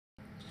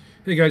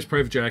Hey guys,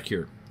 Private Jack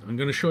here. I'm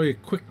going to show you a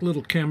quick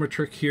little camera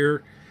trick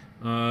here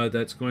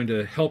that's going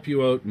to help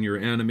you out in your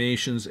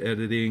animations,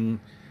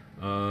 editing.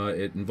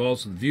 It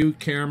involves the view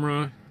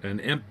camera, an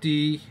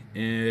empty,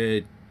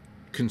 a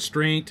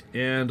constraint,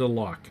 and a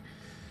lock.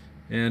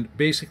 And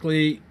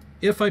basically,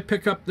 if I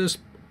pick up this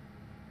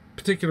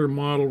particular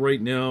model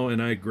right now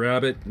and I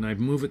grab it and I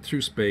move it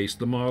through space,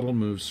 the model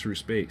moves through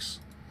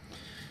space.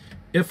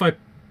 If I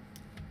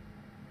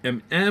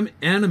am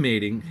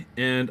animating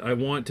and I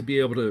want to be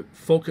able to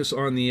focus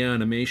on the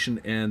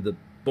animation and the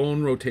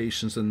bone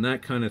rotations and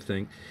that kind of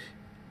thing,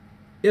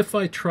 if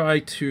I try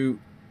to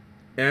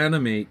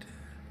animate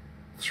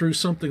through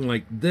something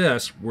like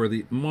this where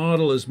the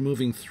model is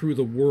moving through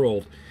the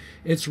world,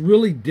 it's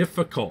really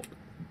difficult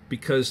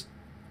because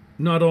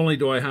not only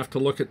do I have to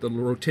look at the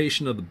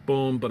rotation of the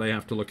bone, but I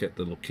have to look at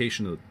the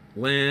location of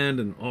the land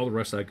and all the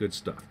rest of that good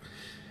stuff.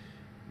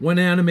 When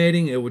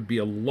animating, it would be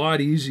a lot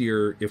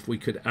easier if we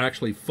could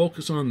actually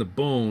focus on the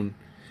bone,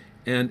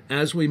 and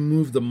as we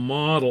move the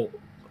model,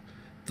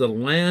 the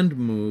land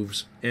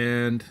moves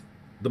and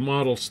the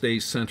model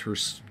stays center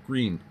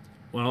screen.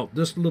 Well,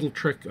 this little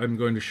trick I'm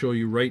going to show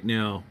you right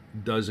now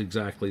does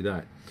exactly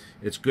that.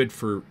 It's good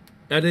for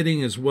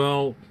editing as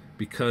well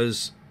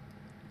because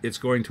it's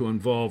going to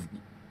involve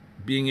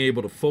being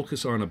able to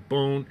focus on a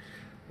bone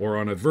or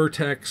on a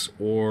vertex,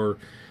 or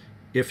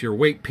if you're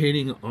weight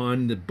painting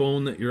on the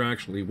bone that you're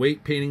actually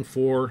weight painting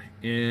for,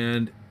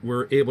 and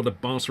we're able to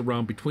bounce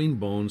around between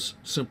bones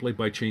simply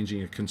by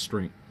changing a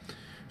constraint.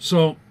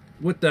 So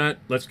with that,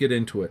 let's get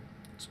into it.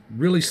 It's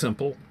really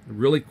simple,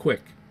 really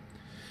quick.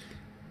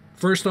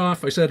 First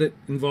off, I said it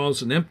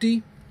involves an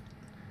empty.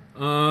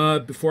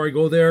 Before I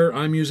go there,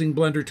 I'm using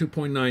Blender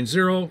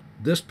 2.90.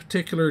 This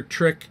particular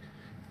trick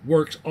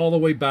works all the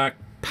way back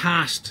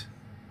past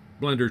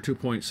Blender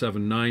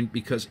 2.79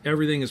 because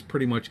everything is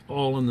pretty much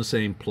all in the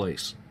same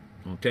place,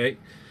 okay,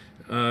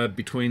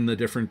 between the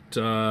different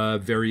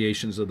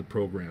variations of the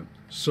program.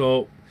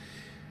 So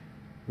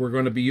we're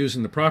going to be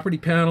using the property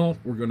panel,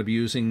 we're going to be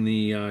using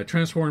the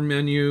transform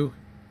menu,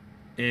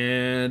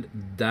 and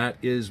that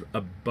is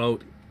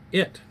about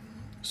it.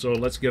 So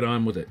let's get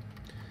on with it.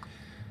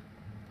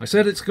 I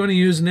said it's going to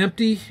use an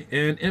empty,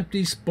 and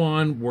empty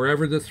spawn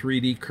wherever the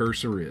 3D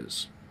cursor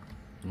is.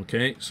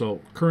 Okay,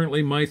 so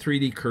currently my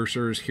 3D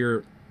cursor is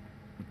here,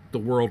 the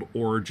world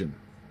origin.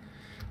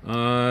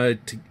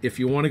 If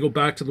you want to go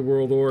back to the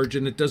world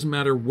origin, it doesn't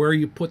matter where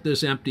you put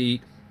this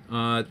empty,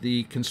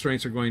 the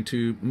constraints are going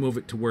to move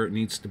it to where it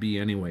needs to be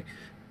anyway.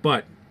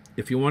 But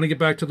if you want to get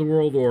back to the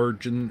world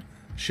origin,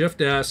 Shift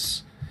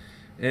S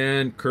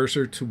and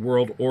cursor to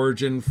world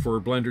origin for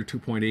Blender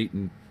 2.8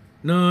 and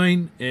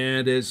 9,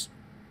 and is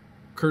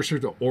cursor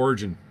to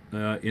origin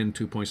in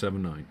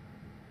 2.79.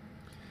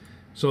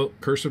 So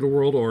cursor to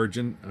world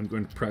origin, I'm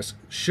going to press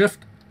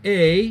Shift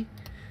A,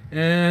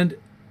 and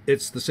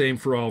it's the same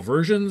for all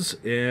versions,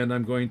 and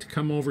I'm going to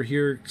come over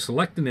here,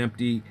 select an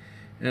empty,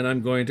 and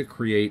I'm going to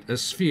create a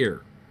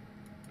sphere.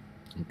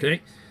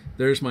 Okay,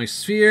 there's my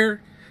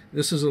sphere.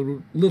 This is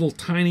a little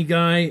tiny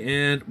guy,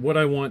 and what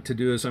I want to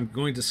do is I'm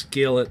going to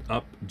scale it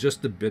up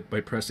just a bit by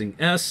pressing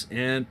S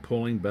and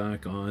pulling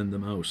back on the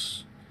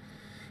mouse.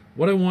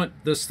 What I want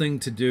this thing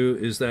to do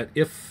is that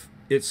if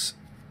it's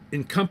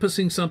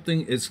encompassing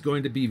something, it's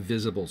going to be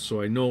visible, so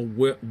I know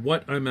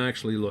what I'm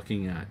actually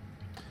looking at.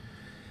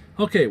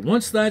 Okay,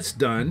 once that's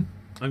done,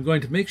 I'm going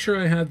to make sure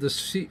I have the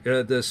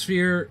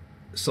sphere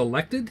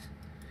selected,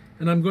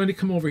 and I'm going to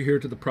come over here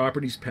to the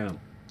properties panel.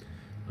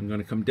 I'm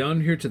going to come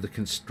down here to the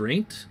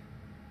constraint,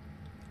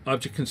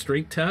 object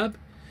constraint tab,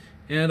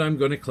 and I'm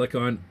going to click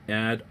on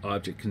add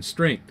object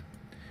constraint.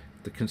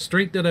 The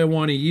constraint that I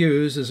want to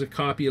use is a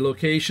copy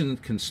location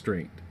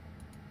constraint.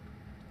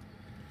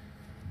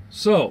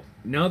 So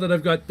now that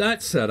I've got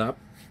that set up,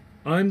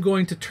 I'm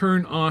going to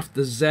turn off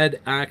the Z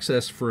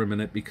axis for a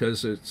minute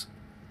because it's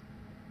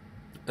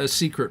a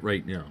secret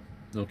right now.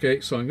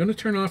 Okay, so I'm going to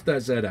turn off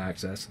that Z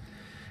axis,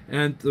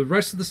 and the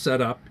rest of the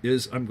setup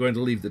is I'm going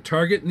to leave the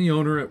target and the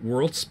owner at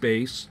world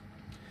space,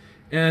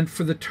 and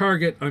for the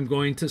target I'm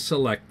going to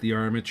select the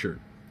armature.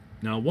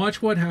 Now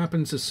watch what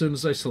happens as soon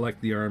as I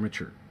select the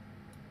armature.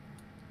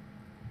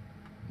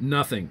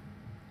 Nothing.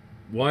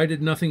 Why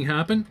did nothing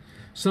happen?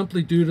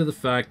 Simply due to the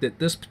fact that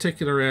this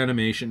particular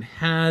animation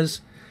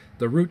has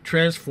the root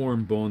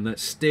transform bone that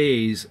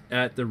stays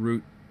at the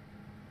root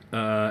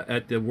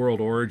at the world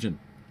origin.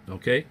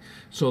 Okay,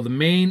 so the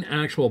main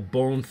actual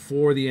bone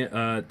for the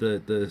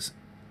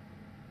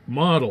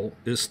model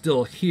is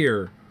still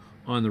here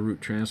on the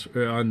root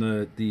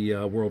on the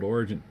world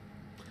origin.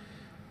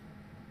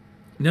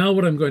 Now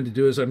what I'm going to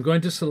do is I'm going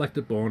to select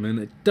a bone, and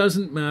it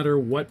doesn't matter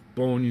what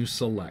bone you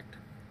select.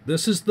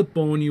 This is the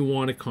bone you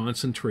want to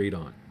concentrate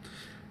on.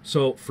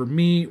 So for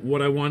me,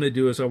 what I want to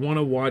do is I want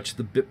to watch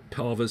the bit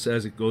pelvis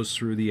as it goes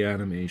through the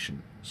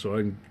animation. So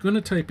I'm going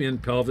to type in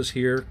pelvis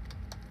here,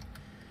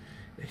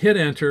 hit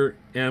enter,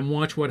 and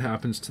watch what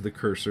happens to the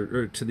cursor,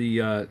 or to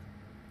the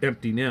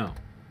empty now.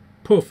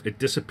 Poof, it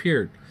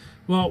disappeared.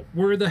 Well,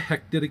 where the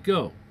heck did it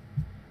go?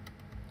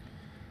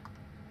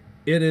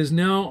 It is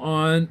now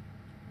on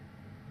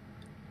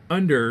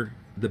under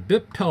the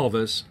bip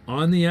pelvis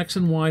on the X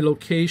and Y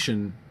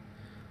location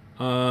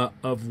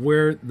of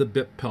where the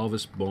bip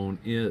pelvis bone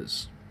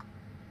is.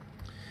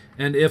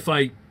 And if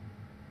I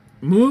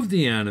move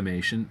the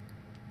animation,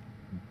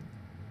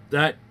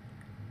 that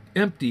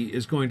empty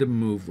is going to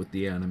move with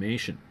the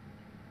animation.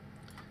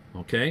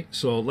 Okay,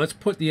 so let's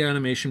put the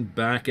animation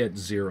back at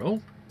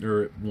 0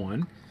 or at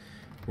 1.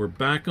 We're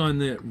back on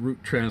the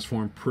root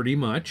transform pretty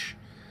much.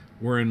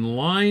 We're in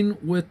line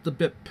with the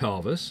bip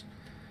pelvis.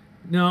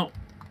 Now,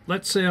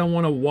 let's say I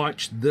want to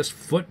watch this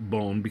foot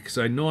bone because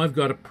I know I've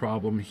got a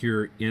problem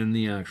here in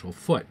the actual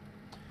foot.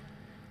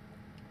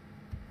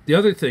 The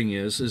other thing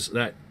is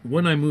that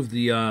when I move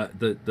the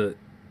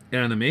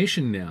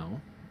animation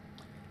now,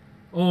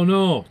 oh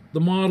no, the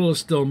model is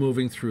still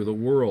moving through the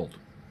world.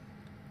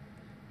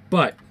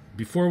 But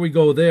before we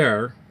go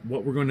there,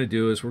 what we're going to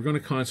do is we're going to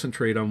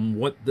concentrate on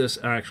what this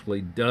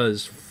actually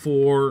does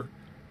for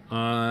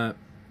the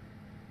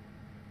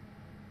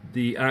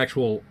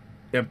actual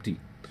empty.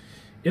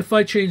 If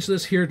I change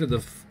this here to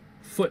the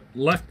foot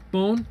left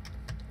bone,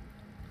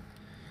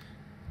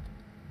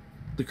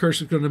 the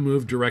cursor is going to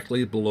move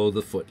directly below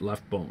the foot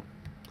left bone.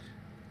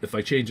 If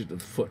I change it to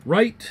the foot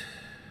right,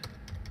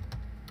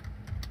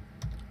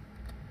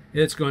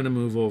 it's going to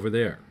move over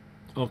there.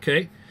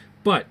 Okay,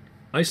 but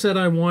I said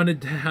I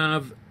wanted to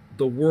have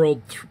the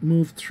world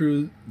move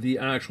through the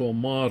actual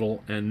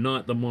model and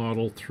not the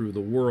model through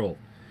the world.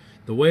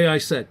 The way I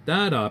set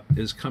that up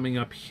is coming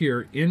up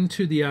here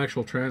into the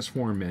actual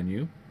transform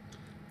menu,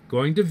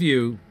 going to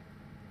view,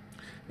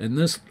 and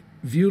this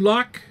view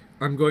lock,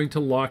 I'm going to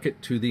lock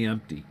it to the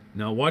empty.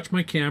 Now watch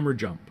my camera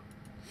jump.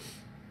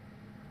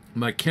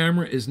 My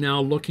camera is now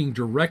looking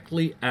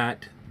directly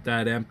at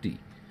that empty.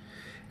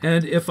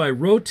 And if I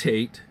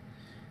rotate,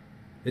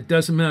 it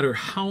doesn't matter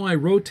how I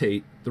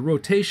rotate, the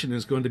rotation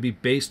is going to be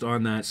based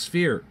on that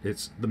sphere.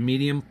 It's the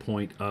medium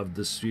point of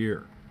the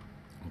sphere.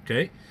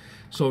 Okay?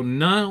 So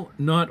now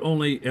not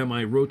only am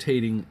I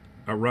rotating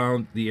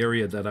around the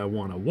area that I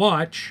want to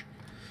watch,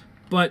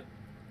 but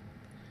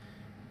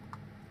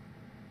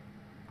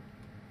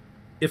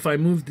if I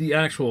move the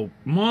actual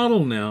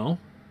model now,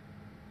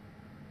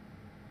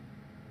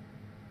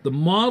 the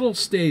model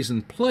stays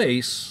in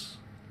place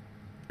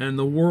and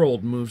the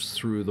world moves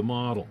through the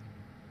model.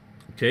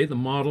 Okay, the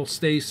model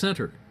stays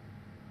centered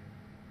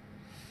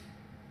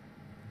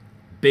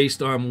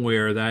based on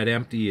where that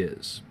empty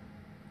is.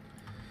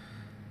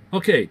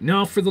 Okay,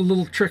 now for the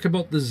little trick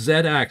about the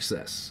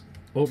Z-axis.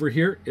 Over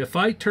here, if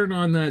I turn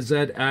on that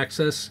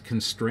Z-axis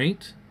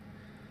constraint,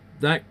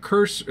 that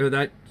cursor, or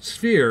that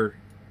sphere,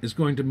 is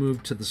going to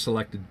move to the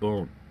selected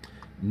bone.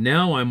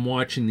 Now I'm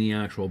watching the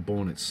actual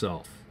bone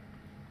itself.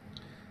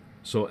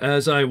 So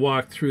as I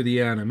walk through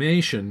the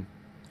animation,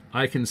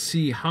 I can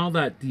see how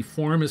that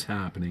deform is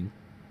happening.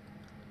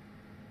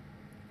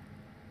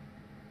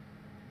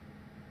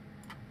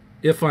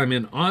 If I'm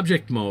in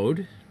object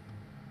mode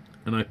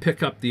and I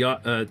pick up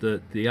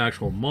the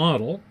actual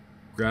model,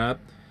 grab,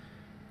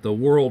 the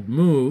world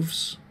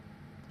moves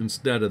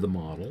instead of the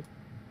model,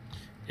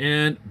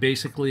 and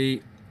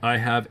basically I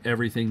have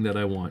everything that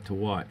I want to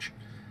watch.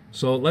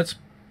 So let's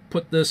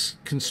put this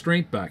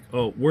constraint back.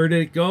 Oh, where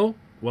did it go?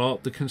 Well,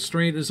 the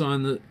constraint is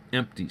on the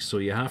empty, so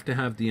you have to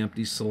have the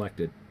empty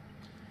selected.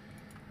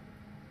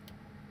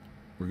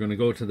 We're going to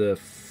go to the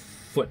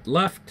foot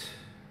left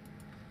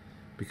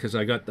because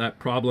I got that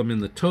problem in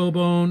the toe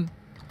bone.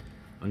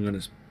 I'm going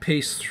to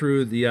paste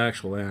through the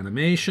actual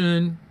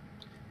animation.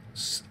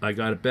 I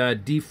got a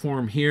bad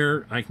deform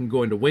here. I can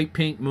go into weight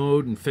paint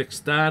mode and fix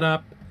that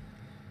up.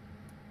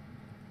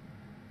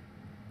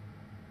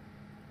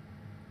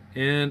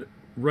 And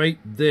right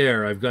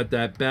there, I've got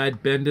that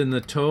bad bend in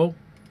the toe.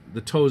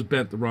 The toe's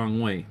bent the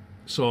wrong way.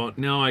 So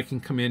now I can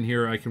come in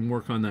here, I can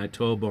work on that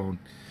toe bone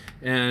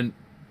and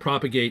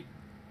propagate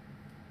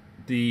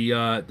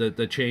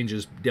the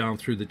changes down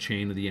through the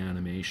chain of the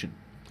animation.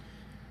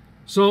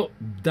 So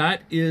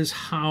that is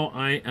how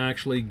I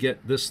actually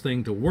get this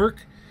thing to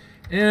work.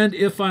 And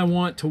if I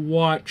want to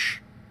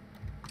watch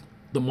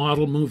the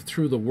model move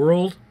through the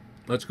world,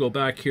 let's go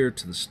back here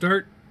to the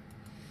start.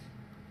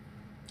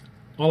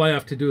 All I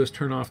have to do is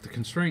turn off the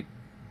constraint.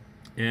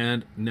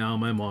 And now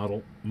my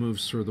model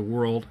moves through the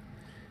world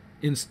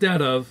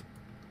instead of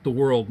the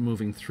world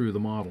moving through the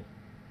model.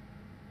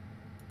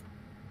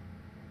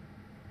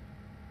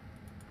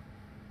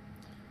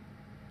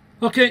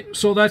 Okay,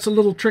 so that's a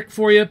little trick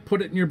for you.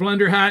 Put it in your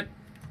blender hat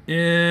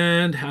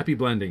and happy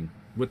blending.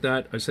 With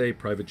that, I say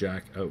Private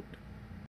Jack out.